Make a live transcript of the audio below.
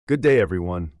Good day,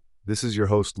 everyone. This is your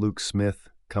host, Luke Smith,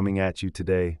 coming at you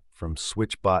today from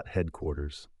SwitchBot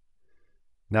headquarters.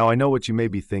 Now, I know what you may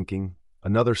be thinking,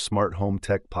 another smart home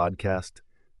tech podcast,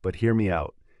 but hear me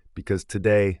out, because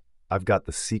today I've got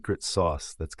the secret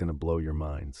sauce that's going to blow your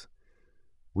minds.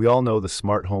 We all know the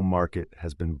smart home market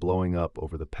has been blowing up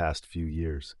over the past few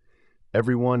years.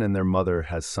 Everyone and their mother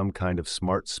has some kind of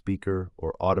smart speaker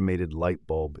or automated light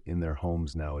bulb in their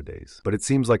homes nowadays. But it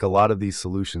seems like a lot of these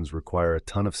solutions require a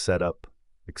ton of setup,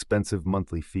 expensive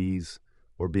monthly fees,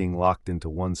 or being locked into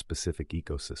one specific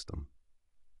ecosystem.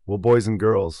 Well, boys and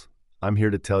girls, I'm here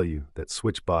to tell you that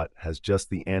SwitchBot has just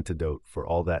the antidote for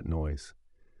all that noise.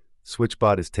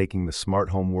 SwitchBot is taking the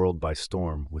smart home world by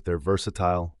storm with their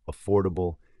versatile,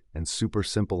 affordable, and super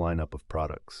simple lineup of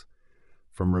products.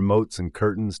 From remotes and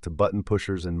curtains to button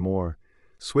pushers and more,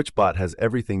 SwitchBot has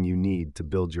everything you need to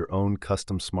build your own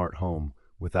custom smart home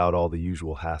without all the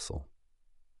usual hassle.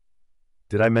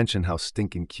 Did I mention how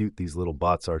stinking cute these little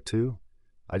bots are too?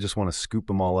 I just want to scoop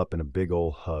them all up in a big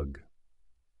ol' hug.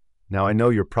 Now I know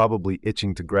you're probably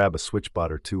itching to grab a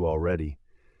SwitchBot or two already,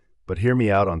 but hear me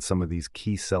out on some of these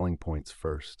key selling points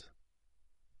first.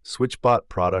 SwitchBot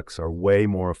products are way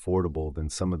more affordable than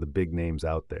some of the big names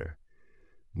out there.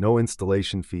 No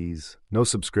installation fees, no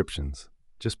subscriptions.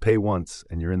 Just pay once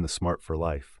and you're in the smart for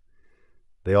life.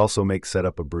 They also make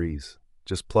setup a breeze.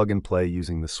 Just plug and play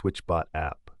using the SwitchBot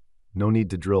app. No need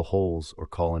to drill holes or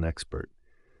call an expert.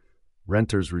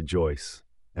 Renters rejoice.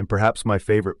 And perhaps my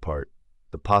favorite part,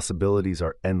 the possibilities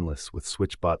are endless with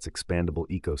SwitchBot's expandable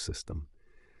ecosystem.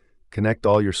 Connect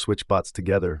all your SwitchBots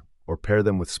together or pair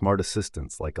them with smart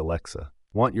assistants like Alexa.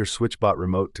 Want your SwitchBot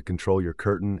Remote to control your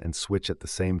curtain and switch at the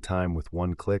same time with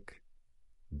one click?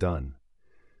 Done.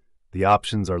 The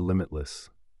options are limitless,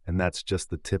 and that's just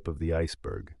the tip of the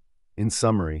iceberg. In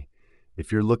summary,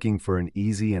 if you're looking for an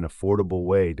easy and affordable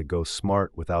way to go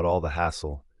smart without all the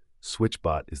hassle,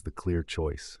 SwitchBot is the clear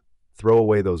choice. Throw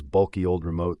away those bulky old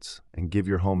remotes and give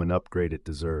your home an upgrade it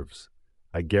deserves.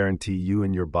 I guarantee you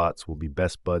and your bots will be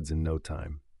best buds in no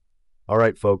time. All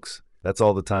right, folks, that's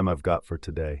all the time I've got for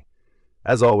today.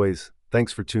 As always,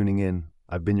 thanks for tuning in.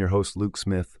 I've been your host, Luke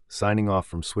Smith, signing off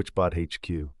from SwitchBot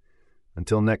HQ.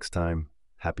 Until next time,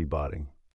 happy botting.